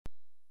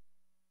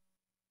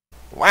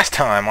Last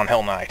time on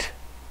Hell Night,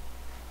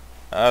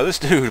 this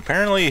dude,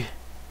 apparently,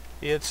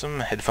 he had some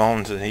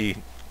headphones that he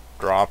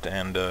dropped,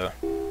 and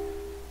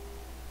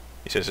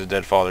he says his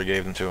dead father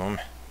gave them to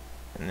him,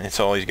 and it's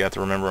all he's got to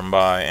remember them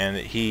by, and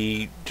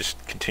he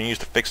just continues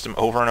to fix them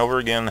over and over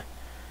again,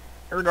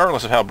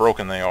 regardless of how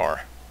broken they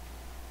are.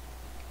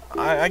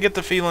 I get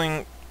the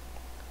feeling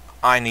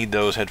I need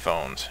those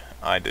headphones.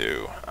 I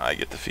do. I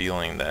get the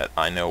feeling that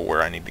I know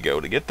where I need to go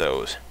to get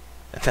those.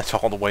 And that's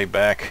all the way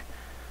back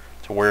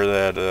to where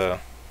that,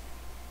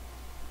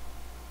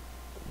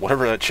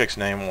 whatever that chick's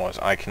name was,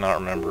 I cannot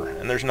remember.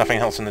 And there's nothing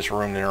else in this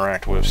room to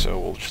interact with, so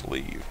we'll just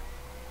leave.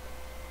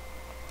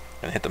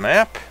 And hit the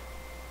map.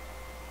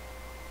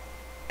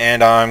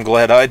 And I'm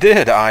glad I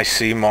did. I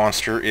see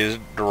monster is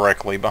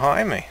directly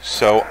behind me.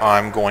 So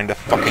I'm going to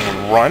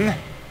fucking run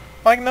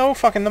like no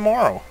fucking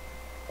tomorrow.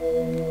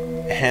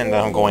 And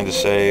I'm going to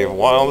save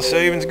while the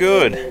saving's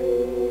good.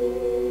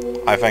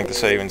 I think the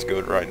saving's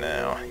good right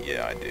now.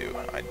 Yeah, I do.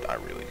 I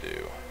really do.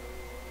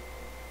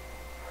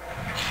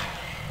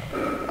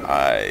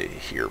 I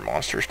hear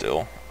monster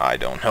still. I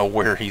don't know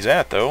where he's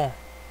at though.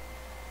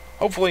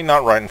 Hopefully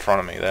not right in front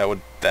of me.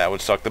 That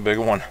would suck the big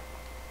one.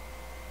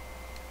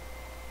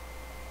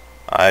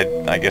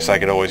 I guess I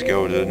could always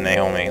go to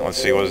Naomi. Let's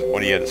see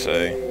what he had to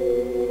say.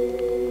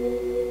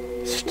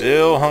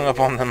 Still hung up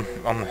on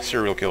the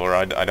serial killer.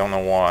 I don't know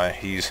why.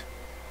 He's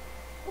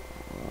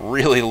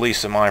really the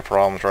least of my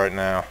problems right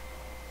now.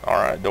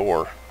 Alright,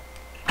 door.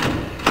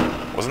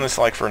 Wasn't this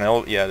like for an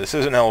elevator? Yeah, this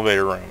is an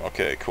elevator room.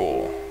 Okay,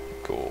 cool.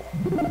 Cool.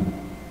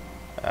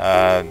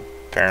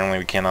 Apparently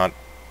we cannot...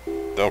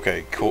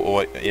 Okay, cool.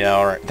 Wait, yeah,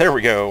 alright. There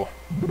we go.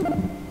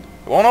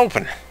 It won't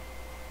open.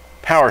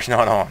 Power's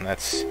not on.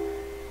 That's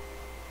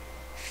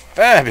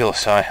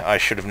fabulous. I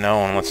should have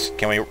known.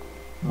 Can we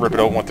rip it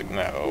open with the...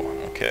 No.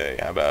 Okay,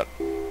 how about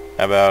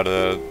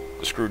the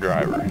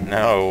screwdriver?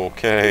 No,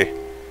 okay.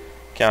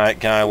 Can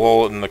I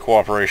lull it in the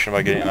cooperation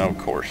by getting... No, of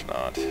course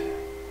not.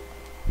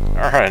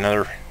 Alright,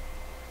 another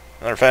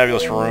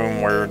fabulous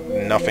room where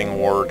nothing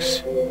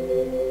works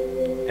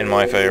in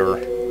my favor.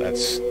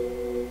 That's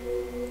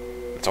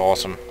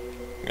awesome.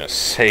 I'm gonna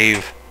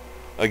save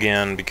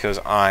again because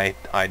I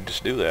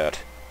just do that.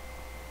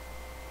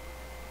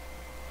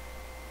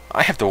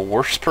 I have the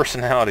worst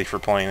personality for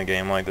playing a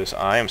game like this.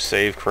 I am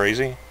save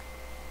crazy.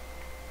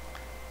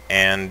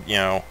 And, you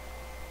know,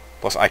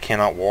 plus I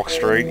cannot walk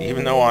straight,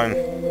 even though I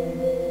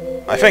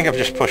think I'm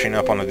just pushing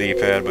up on the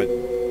D-pad, but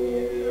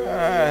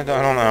I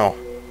don't know.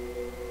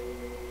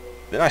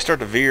 Then I start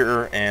to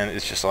veer, and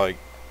it's just like,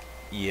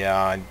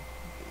 yeah,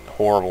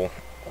 horrible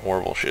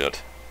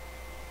shit.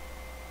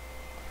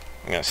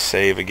 I'm gonna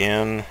save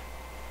again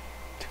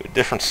to a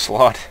different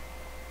slot,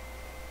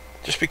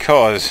 just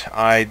because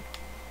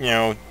you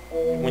know,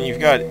 when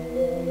you've got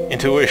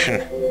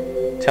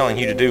intuition telling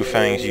you to do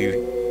things,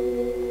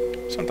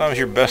 sometimes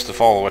you're best to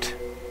follow it.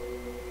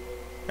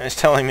 And it's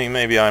telling me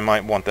maybe I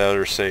might want that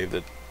other save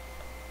that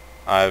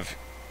I've...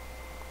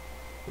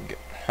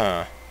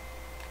 I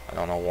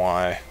don't know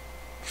why I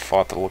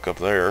thought to look up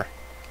there.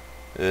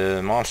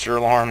 Monster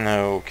alarm?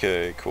 No.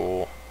 Okay,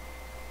 cool.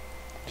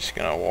 Just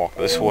gonna walk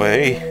this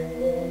way.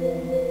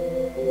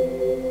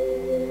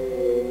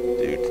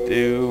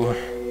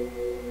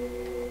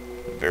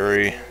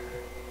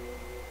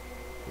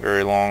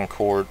 Very long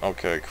cord.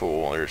 Okay,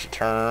 cool. There's a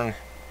turn.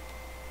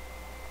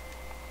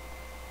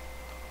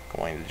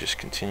 Going to just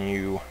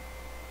continue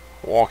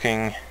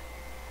walking.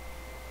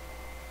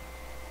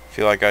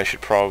 Feel like I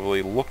should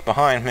probably look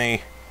behind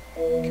me.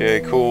 Okay,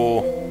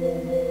 cool.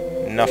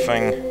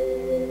 Nothing.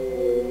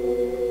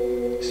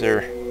 Is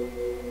there...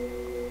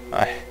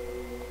 I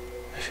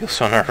feel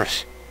so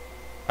nervous.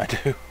 I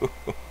do.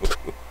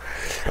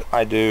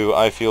 I do.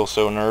 I feel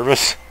so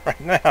nervous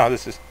right now.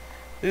 This is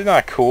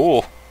not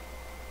cool.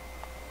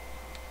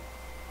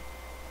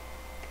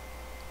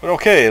 But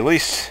okay, at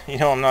least, you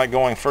know, I'm not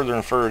going further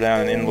and further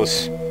down an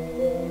endless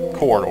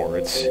corridor.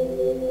 It's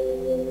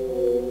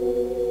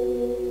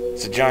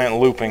a giant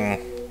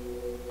looping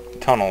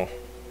tunnel.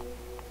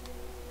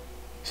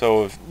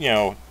 So, if, you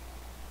know,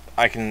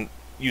 I can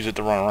use it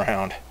to run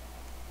around,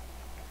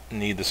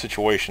 need the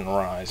situation to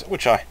rise,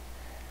 which I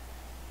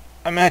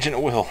imagine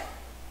it will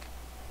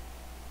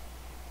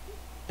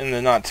in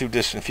the not too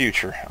distant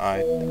future.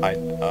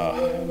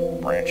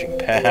 Branching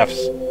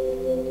paths.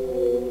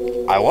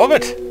 I love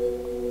it.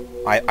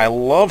 I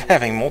love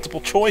having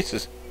multiple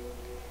choices.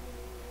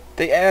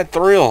 They add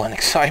thrill and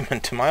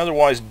excitement to my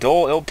otherwise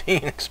dull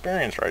LPing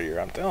experience right here,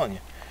 I'm telling you.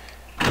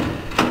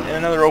 And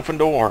another open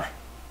door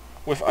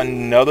with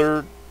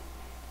another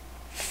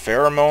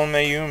Pheromone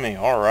Mayumi.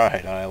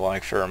 Alright, I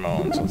like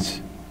pheromones.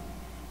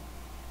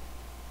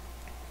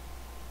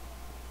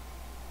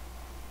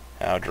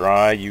 How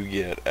dry you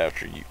get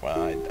after you...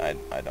 Well, I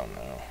don't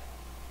know.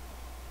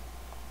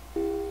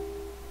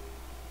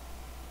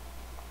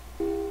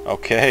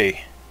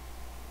 Okay.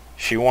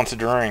 She wants a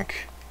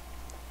drink.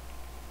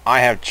 I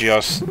have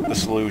just the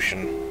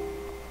solution.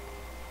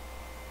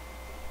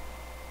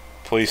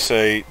 Please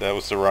say that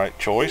was the right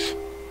choice.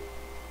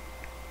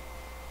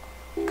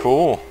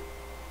 Cool.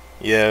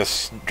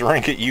 Yes,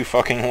 drink it, you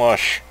fucking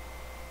lush.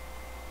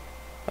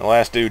 The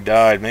last dude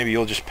died. Maybe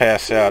you'll just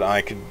pass out.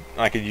 I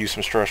could use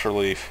some stress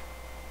relief.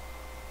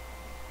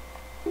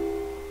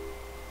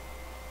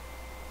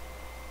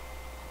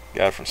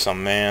 Got it from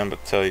some man,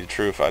 but to tell you the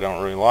truth, I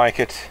don't really like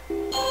it.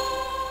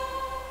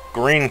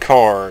 Green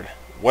card.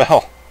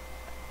 Well,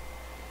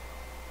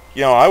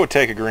 you know, I would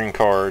take a green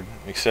card,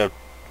 except,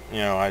 you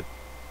know, I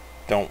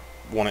don't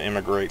want to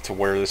immigrate to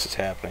where this is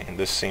happening.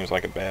 This seems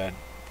like a bad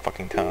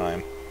fucking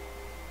time.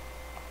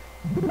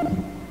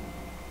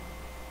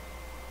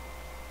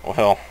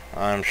 Well,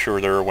 I'm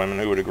sure there are women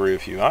who would agree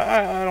with you.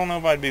 I don't know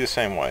if I'd be the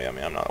same way. I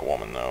mean, I'm not a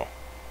woman, though.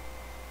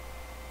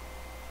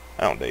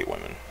 I don't date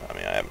women. I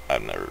mean,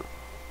 I've never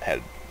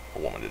had a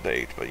woman to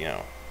date, but, you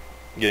know,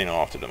 getting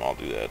off to them, I'll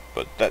do that.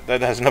 But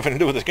that has nothing to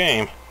do with this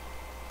game.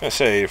 I'm gonna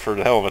say, for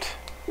the hell of it.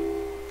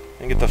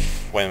 And get the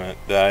wait a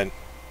minute,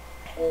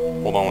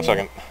 hold on one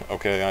second.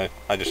 Okay,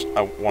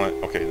 I want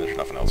it. Okay, there's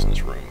nothing else in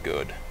this room.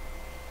 Good.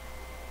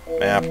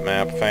 Map,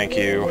 thank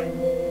you.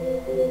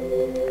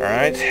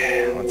 Alright,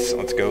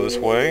 let's go this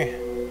way.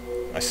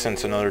 I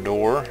sense another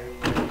door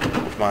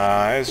with my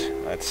eyes.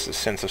 That's a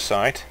sense of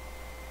sight.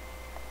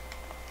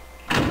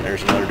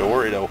 There's another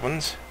door, it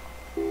opens.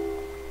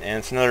 And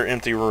it's another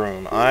empty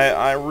room.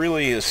 I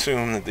really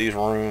assume that these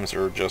rooms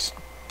are just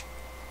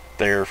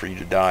there for you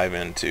to dive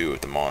into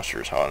if the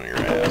monster is hot on your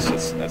ass.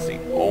 That's the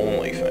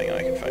only thing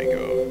I can think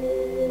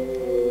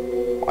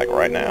of. Like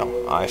right now,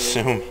 I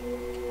assume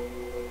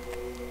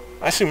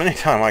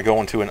anytime I go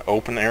into an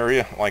open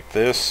area like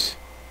this,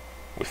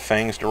 with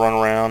things to run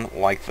around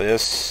like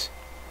this,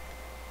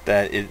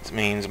 that it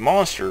means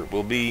monster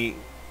will be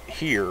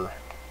here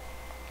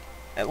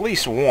at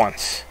least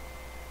once.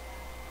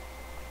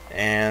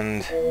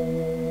 And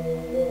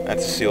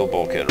that's a sealed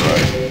bulkhead,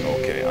 right?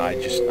 Okay, I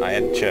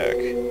had to check.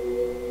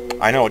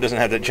 I know it doesn't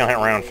have that giant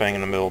round thing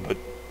in the middle, but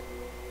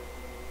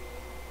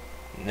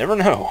never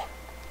know.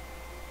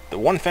 The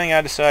one thing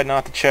I decided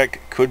not to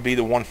check could be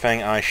the one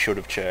thing I should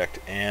have checked,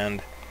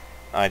 and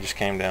I just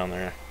came down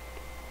there.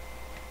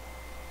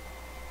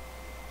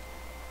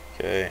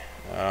 Okay,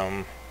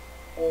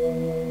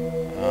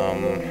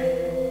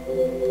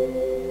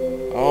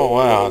 oh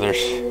wow,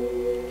 there's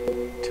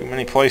too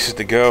many places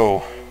to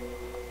go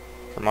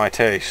for my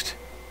taste.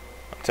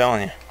 I'm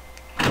telling you.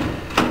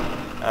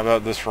 How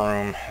about this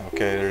room?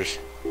 Okay, there's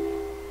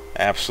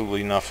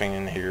absolutely nothing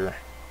in here.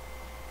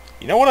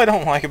 You know what I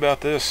don't like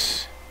about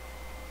this?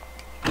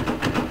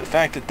 The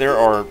fact that there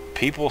are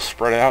people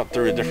spread out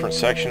through the different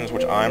sections,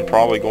 which I'm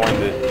probably going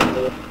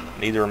to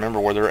need to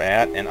remember where they're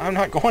at, and I'm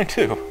not going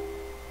to.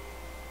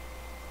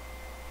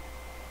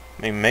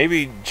 I mean,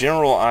 maybe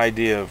general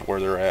idea of where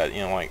they're at, you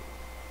know, like,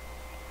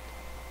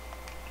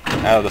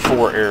 out of the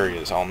 4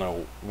 areas, I'll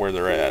know where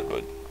they're at,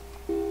 but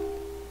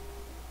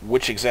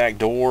which exact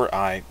door,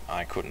 I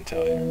couldn't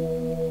tell you.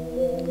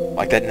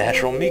 Like that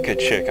Natural Mika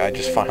chick, I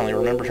just finally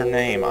remembered her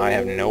name. I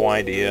have no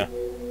idea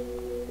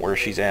where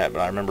she's at, but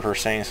I remember her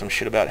saying some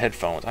shit about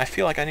headphones. I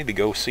feel like I need to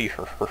go see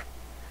her.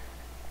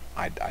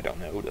 I don't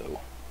know,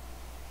 though.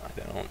 I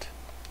don't.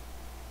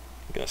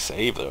 I'm gonna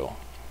save, though.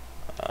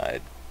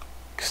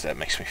 Because that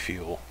makes me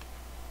feel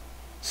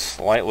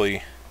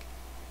slightly...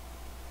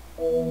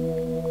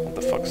 What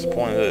the fuck is the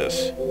point of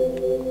this?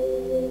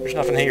 There's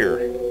nothing here.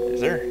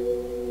 Is there?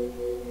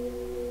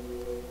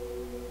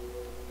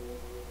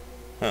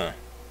 Huh.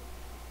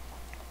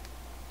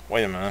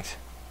 Wait a minute.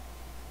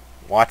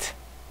 What?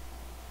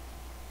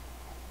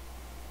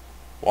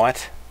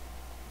 What?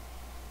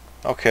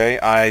 Okay,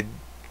 I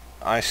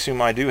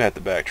assume I do have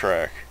to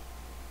backtrack.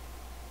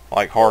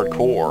 Like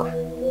hardcore.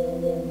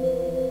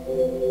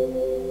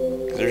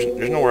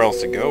 There's nowhere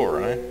else to go,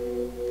 right?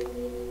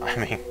 I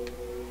mean,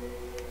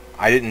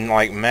 I didn't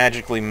like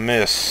magically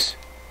miss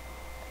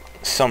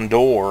some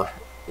door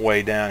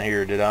way down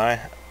here, did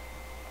I?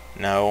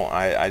 No,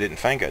 I didn't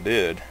think I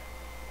did.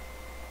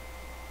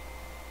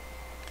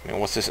 I mean,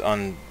 what's this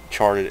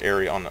uncharted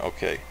area on the...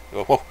 Okay.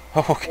 Oh,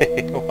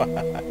 okay.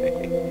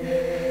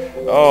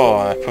 Oh,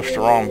 I pushed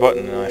the wrong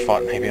button and I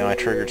thought maybe I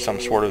triggered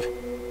some sort of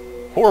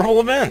horrible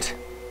event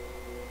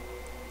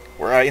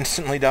where I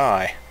instantly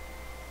die.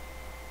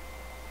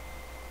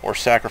 Or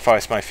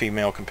sacrifice my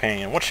female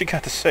companion. What's she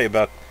got to say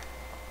about...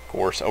 Of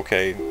course,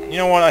 okay. You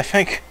know what, I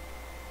think...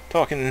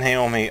 Talking to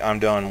Naomi, I'm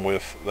done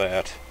with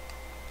that.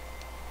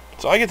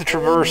 So I get to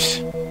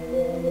traverse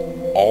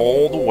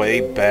all the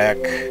way back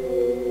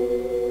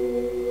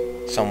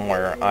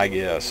somewhere, I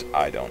guess.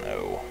 I don't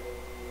know.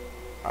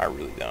 I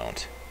really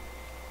don't.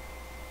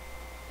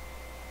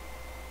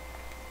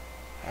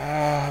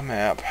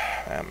 Map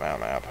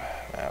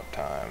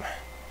time.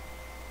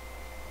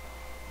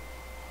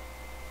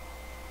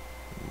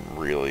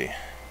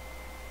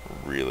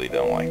 Really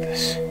don't like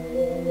this.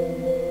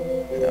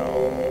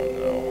 No,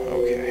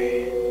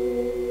 okay.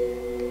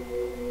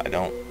 I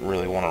don't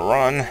really want to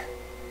run,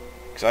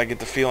 because I get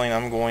the feeling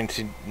I'm going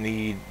to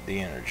need the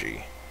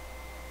energy.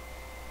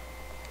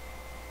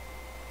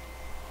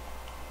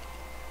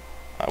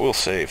 I will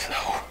save,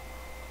 though.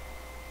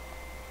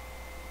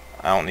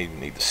 I don't even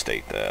need to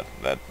state that.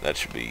 That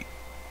should be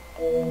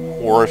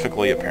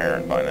horrifically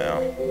apparent by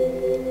now.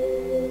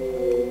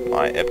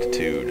 My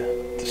aptitude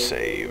to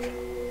save.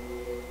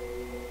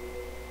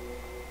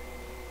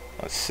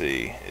 Let's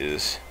see,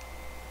 is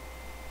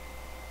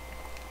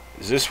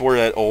this where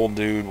that old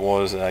dude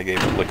was that I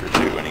gave the liquor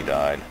to and he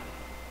died?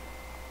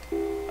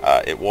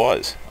 It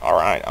was.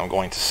 Alright, I'm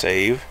going to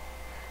save.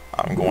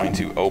 I'm going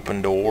to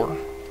open door.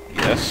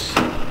 Yes.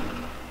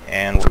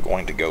 And we're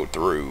going to go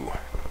through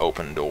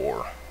open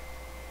door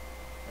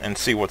and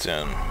see what's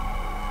in.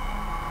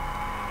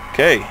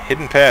 Okay,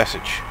 hidden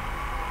passage.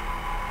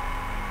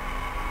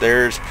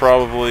 There's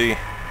probably,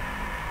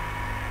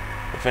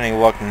 if any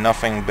luck,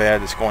 nothing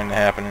bad that's going to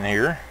happen in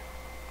here.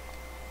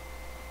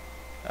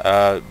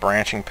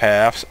 Branching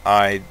paths.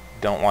 I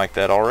don't like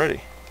that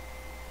already.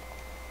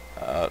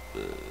 A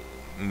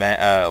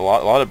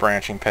lot of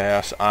branching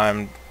paths.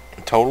 I'm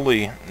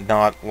totally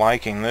not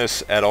liking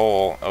this at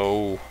all.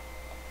 Oh,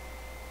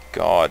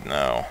 God,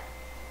 no.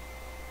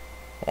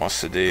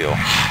 What's the deal?